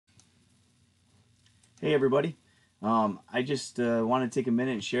Hey everybody. I just want to take a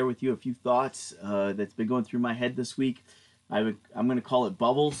minute and share with you a few thoughts that's been going through my head this week. I'm going to call it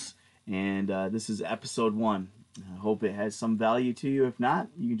Bubbles, and this is episode one. I hope it has some value to you. If not,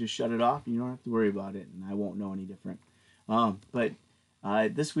 you can just shut it off and you don't have to worry about it, and I won't know any different. But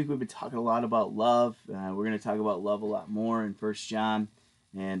this week we've been talking a lot about love. We're going to talk about love a lot more in First John.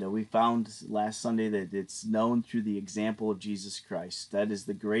 And we found last Sunday that it's known through the example of Jesus Christ. That is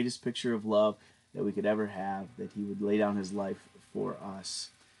the greatest picture of love that we could ever have, that he would lay down his life for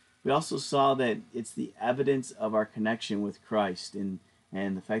us. We also saw that it's the evidence of our connection with Christ, and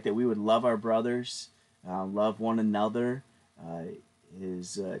the fact that we would love our brothers, love one another, uh,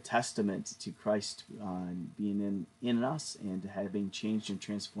 is a testament to Christ being in us and having changed and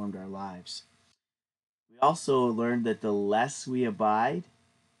transformed our lives. We also learned that the less we abide,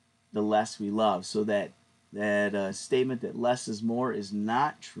 the less we love. So that statement that less is more is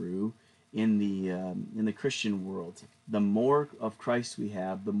not true in the Christian world. The more of Christ we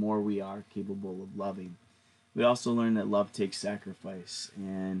have, the more we are capable of loving. We also learn that love takes sacrifice,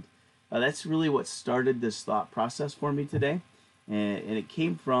 and that's really what started this thought process for me today. And it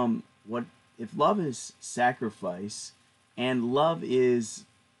came from what if love is sacrifice, and love is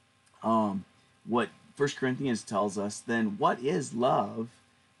what First Corinthians tells us, then what is love?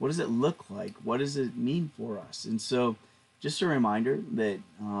 What does it look like? What does it mean for us? And so, just a reminder that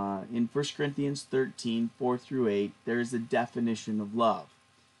in First Corinthians 13:4 through 8, there is a definition of love.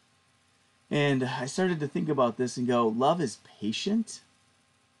 And I started to think about this and go, love is patient.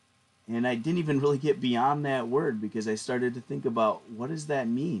 And I didn't even really get beyond that word because I started to think about what does that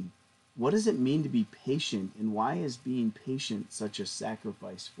mean? What does it mean to be patient? And why is being patient such a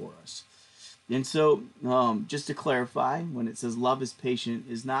sacrifice for us? And so, just to clarify, when it says love is patient,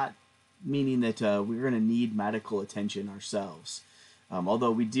 is not meaning that we're going to need medical attention ourselves.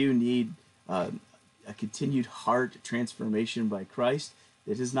 Although we do need a continued heart transformation by Christ,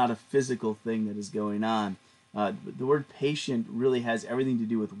 it is not a physical thing that is going on. The word patient really has everything to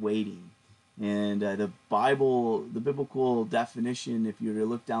do with waiting. And the biblical definition, if you were to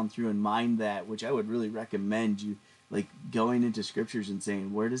look down through and mind that, which I would really recommend you, like going into scriptures and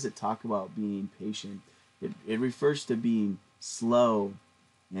saying, where does it talk about being patient? It refers to being slow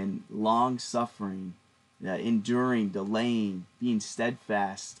and long suffering, enduring, delaying, being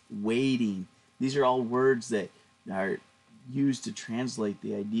steadfast, waiting. These are all words that are used to translate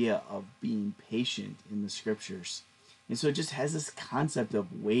the idea of being patient in the scriptures. And so it just has this concept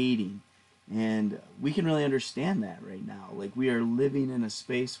of waiting. And we can really understand that right now. Like we are living in a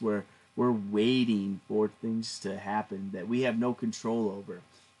space where we're waiting for things to happen that we have no control over.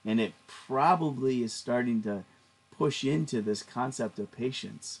 And it probably is starting to push into this concept of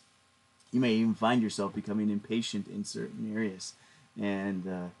patience. You may even find yourself becoming impatient in certain areas.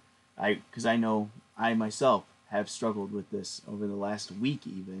 And because I know I myself have struggled with this over the last week,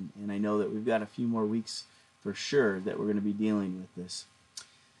 even. And I know that we've got a few more weeks for sure that we're going to be dealing with this.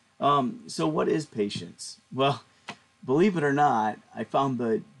 So, what is patience? Well, believe it or not, I found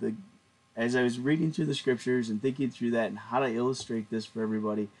the as I was reading through the scriptures and thinking through that and how to illustrate this for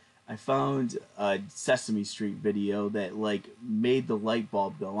everybody, I found a Sesame Street video that like made the light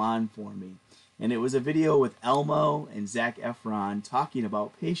bulb go on for me. And it was a video with Elmo and Zac Efron talking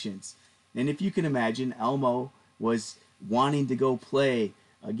about patience. And if you can imagine, Elmo was wanting to go play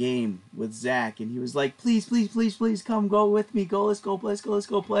a game with Zac, and he was like, "Please, please, please, please, come go with me. Go, let's go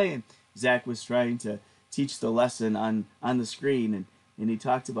play." And Zac was trying to teach the lesson on the screen, and he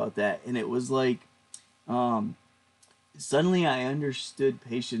talked about that, and it was like, um, suddenly I understood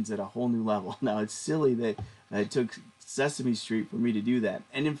patience at a whole new level. Now it's silly that it took Sesame Street for me to do that,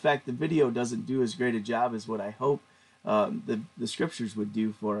 and in fact, the video doesn't do as great a job as what I hope the scriptures would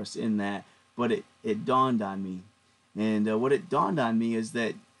do for us in that. But it dawned on me, and what it dawned on me is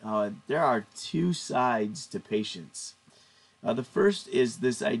that there are two sides to patience. The first is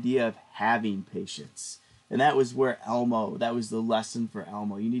this idea of having patience. And that was where Elmo, that was the lesson for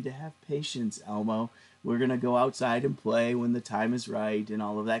Elmo. You need to have patience, Elmo. We're going to go outside and play when the time is right and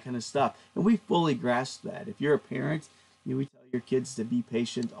all of that kind of stuff. And we fully grasp that. If you're a parent, we tell your kids to be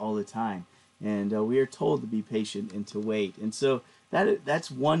patient all the time. And we are told to be patient and to wait. And so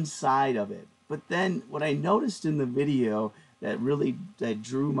that's one side of it. But then what I noticed in the video that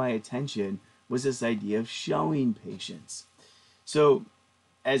drew my attention was this idea of showing patience. So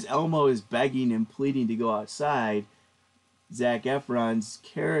as Elmo is begging and pleading to go outside, Zac Efron's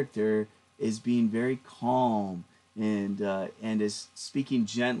character is being very calm and is speaking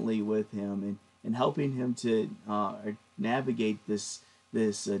gently with him and helping him to navigate this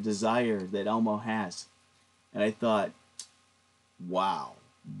desire that Elmo has. And I thought, wow,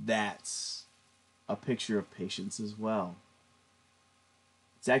 that's a picture of patience as well.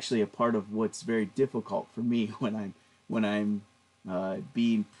 It's actually a part of what's very difficult for me when I'm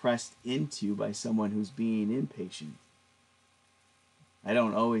being pressed into by someone who's being impatient. I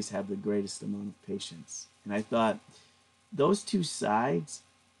don't always have the greatest amount of patience, and I thought those two sides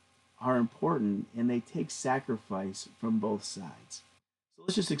are important and they take sacrifice from both sides. So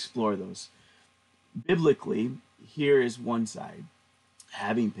let's just explore those. Biblically, here is one side,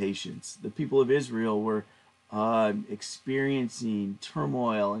 having patience. The people of Israel were experiencing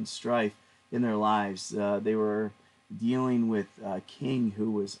turmoil and strife in their lives. They were dealing with a king who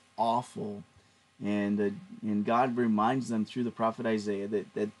was awful. And God reminds them through the prophet Isaiah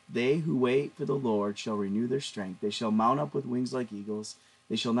that they who wait for the Lord shall renew their strength. They shall mount up with wings like eagles.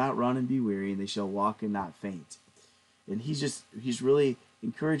 They shall not run and be weary, and they shall walk and not faint. And he's really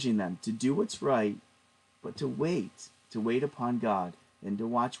encouraging them to do what's right, but to wait upon God, and to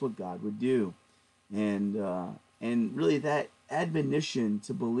watch what God would do. And really that admonition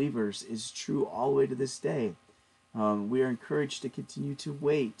to believers is true all the way to this day. We are encouraged to continue to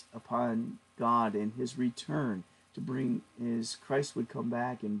wait upon God and His return to bring, as Christ would come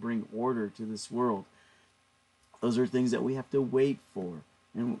back and bring order to this world. Those are things that we have to wait for.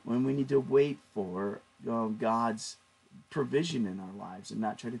 And when we need to wait for God's provision in our lives and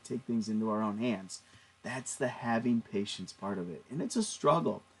not try to take things into our own hands, that's the having patience part of it. And it's a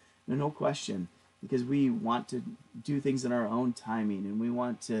struggle, no question, because we want to do things in our own timing and we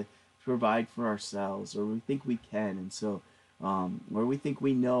want to provide for ourselves, or we think we can, and so or we think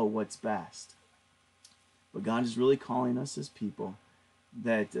we know what's best. But God is really calling us as people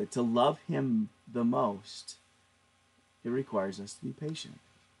that to love Him the most, it requires us to be patient.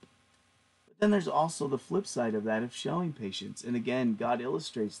 But then there's also the flip side of that, of showing patience. And again, God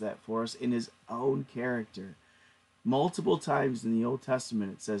illustrates that for us in His own character. Multiple times in the Old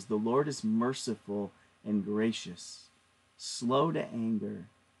Testament it says, "The Lord is merciful and gracious, slow to anger,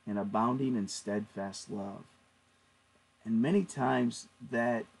 and abounding in steadfast love." And many times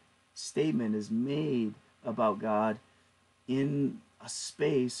that statement is made about God in a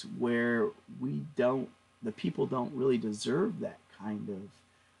space where the people don't really deserve that kind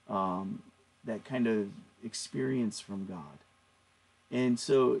of experience from God. And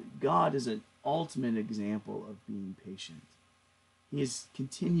so God is an ultimate example of being patient. He has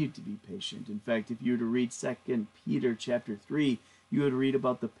continued to be patient. In fact, if you were to read 2 Peter chapter 3, you would read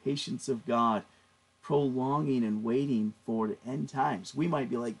about the patience of God prolonging and waiting for the end times. We might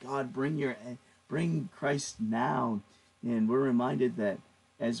be like, God, bring Christ now. And we're reminded that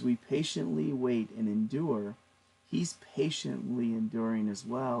as we patiently wait and endure, He's patiently enduring as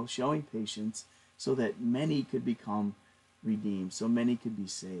well, showing patience so that many could become redeemed, so many could be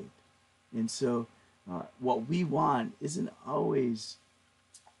saved. And so what we want isn't always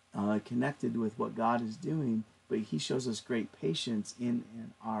connected with what God is doing, but He shows us great patience in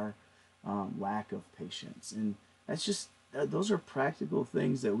our lack of patience. And that's just those are practical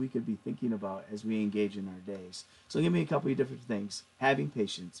things that we could be thinking about as we engage in our days. So give me a couple of different things. Having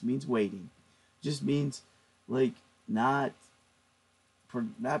patience means waiting. Just means like not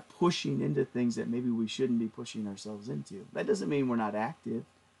pushing into things that maybe we shouldn't be pushing ourselves into. That doesn't mean we're not active.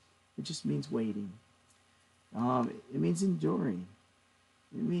 It just means waiting. It means enduring.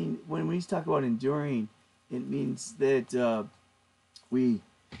 It means when we talk about enduring, it means that we're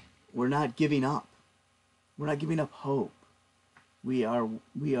not giving up. We're not giving up hope. We are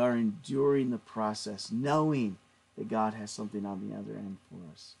enduring the process, knowing that God has something on the other end for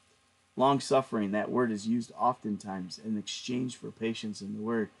us. Long suffering, that word is used oftentimes in exchange for patience in the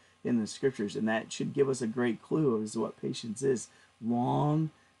word in the scriptures, and that should give us a great clue as to what patience is. Long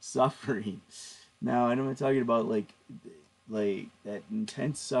suffering. Now, I'm not talking about like that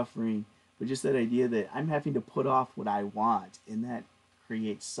intense suffering, but just that idea that I'm having to put off what I want, and that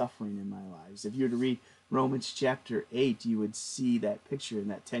creates suffering in my lives. If you were to read Romans chapter 8, you would see that picture and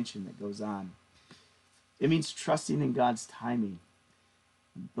that tension that goes on. It means trusting in God's timing.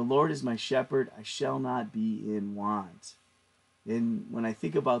 The Lord is my shepherd, I shall not be in want. And when I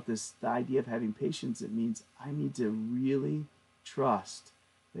think about this, the idea of having patience, it means I need to really trust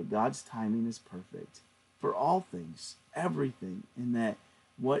that God's timing is perfect for all things, everything, and that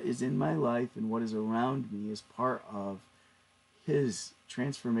what is in my life and what is around me is part of His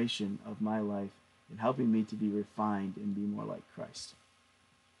transformation of my life and helping me to be refined and be more like Christ.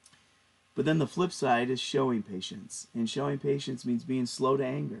 But then the flip side is showing patience. And showing patience means being slow to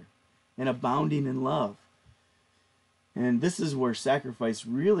anger and abounding in love. And this is where sacrifice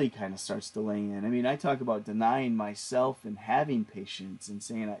really kind of starts to lay in. I mean, I talk about denying myself and having patience and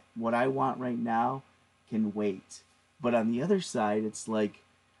saying what I want right now can wait. But on the other side, it's like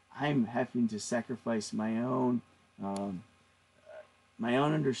I'm having to sacrifice um, my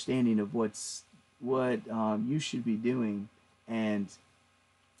own understanding of what you should be doing, and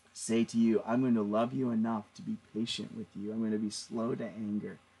say to you, I'm going to love you enough to be patient with you. I'm going to be slow to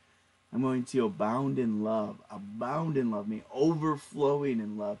anger. I'm going to abound in love, me overflowing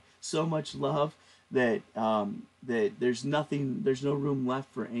in love, so much love that there's no room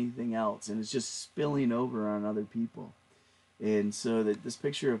left for anything else, and it's just spilling over on other people. And so that this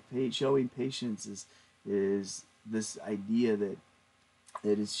picture of showing patience is this idea that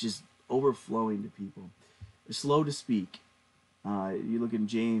it's just overflowing to people. They're slow to speak. You look in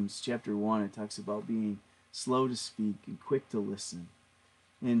James chapter 1, it talks about being slow to speak and quick to listen.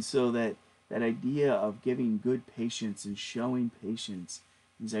 And so that idea of giving good patience and showing patience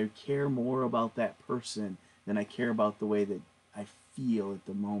means I care more about that person than I care about the way that I feel at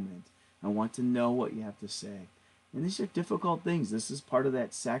the moment. I want to know what you have to say. And these are difficult things. This is part of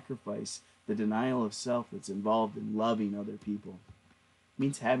that sacrifice, the denial of self that's involved in loving other people. It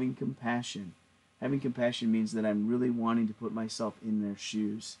means having compassion. Having compassion means that I'm really wanting to put myself in their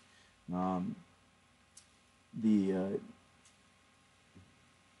shoes. Um, the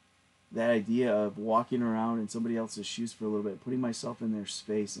That idea of walking around in somebody else's shoes for a little bit, putting myself in their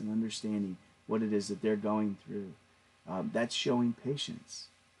space and understanding what it is that they're going through, that's showing patience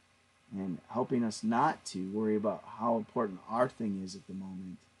and helping us not to worry about how important our thing is at the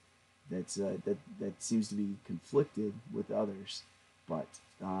moment. That seems to be conflicted with others, but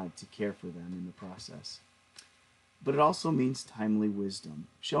to care for them in the process. But it also means timely wisdom.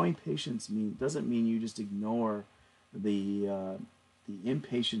 Showing patience doesn't mean you just ignore the uh, the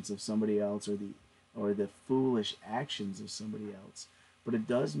impatience of somebody else or the foolish actions of somebody else. But it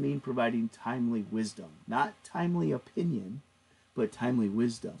does mean providing timely wisdom, not timely opinion, but timely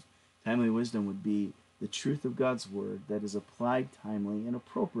wisdom. Timely wisdom would be the truth of God's word that is applied timely and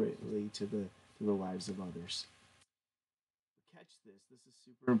appropriately to the lives of others. Catch this. This is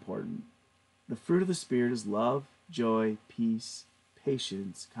super important. The fruit of the Spirit is love, joy, peace,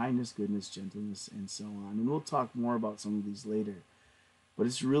 patience, kindness, goodness, gentleness, and so on. And we'll talk more about some of these later. But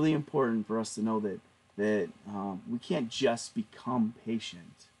it's really important for us to know that we can't just become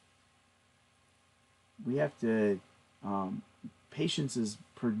patient. We have to. Patience is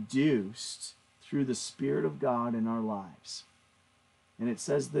produced through the Spirit of God in our lives. And it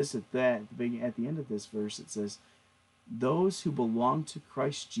says this at the end of this verse. It says, "Those who belong to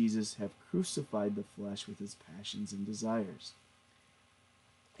Christ Jesus have crucified the flesh with its passions and desires."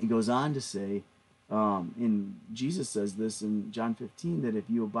 He goes on to say, in Jesus says this in John 15, that if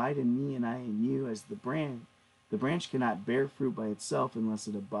you abide in me and I in you, as the branch cannot bear fruit by itself unless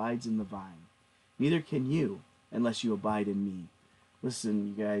it abides in the vine. Neither can you unless you abide in me. Listen,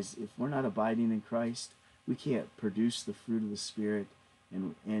 you guys, if we're not abiding in Christ, we can't produce the fruit of the Spirit.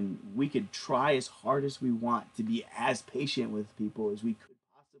 And we could try as hard as we want to be as patient with people as we could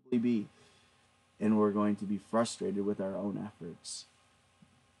possibly be. And we're going to be frustrated with our own efforts.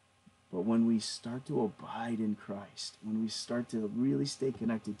 But when we start to abide in Christ, when we start to really stay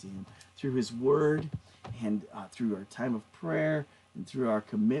connected to Him through His Word and through our time of prayer and through our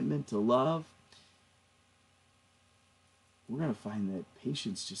commitment to love, we're going to find that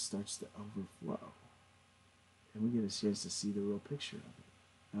patience just starts to overflow. And we get a chance to see the real picture of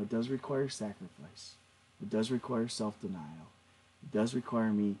it. Now, it does require sacrifice. It does require self-denial. It does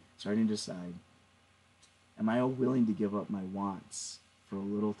require me starting to decide, am I willing to give up my wants for a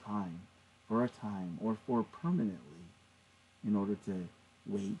little time, for a time, or for permanently in order to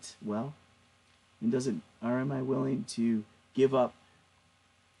wait well? And or am I willing to give up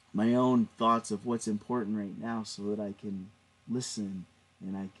my own thoughts of what's important right now so that I can listen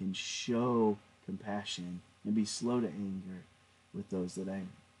and I can show compassion and be slow to anger with those that I'm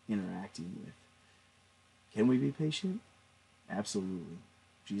interacting with? Can we be patient? Absolutely.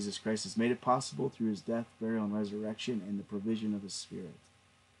 Jesus Christ has made it possible through His death, burial, and resurrection and the provision of His Spirit.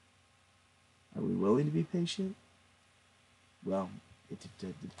 Are we willing to be patient? Well,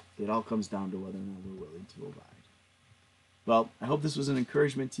 it all comes down to whether or not we're willing to abide. Well, I hope this was an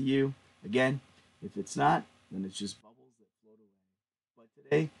encouragement to you. Again, if it's not, then it's just bubbles that float away. But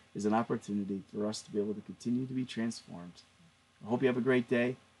today is an opportunity for us to be able to continue to be transformed. I hope you have a great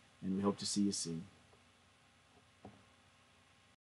day, and we hope to see you soon.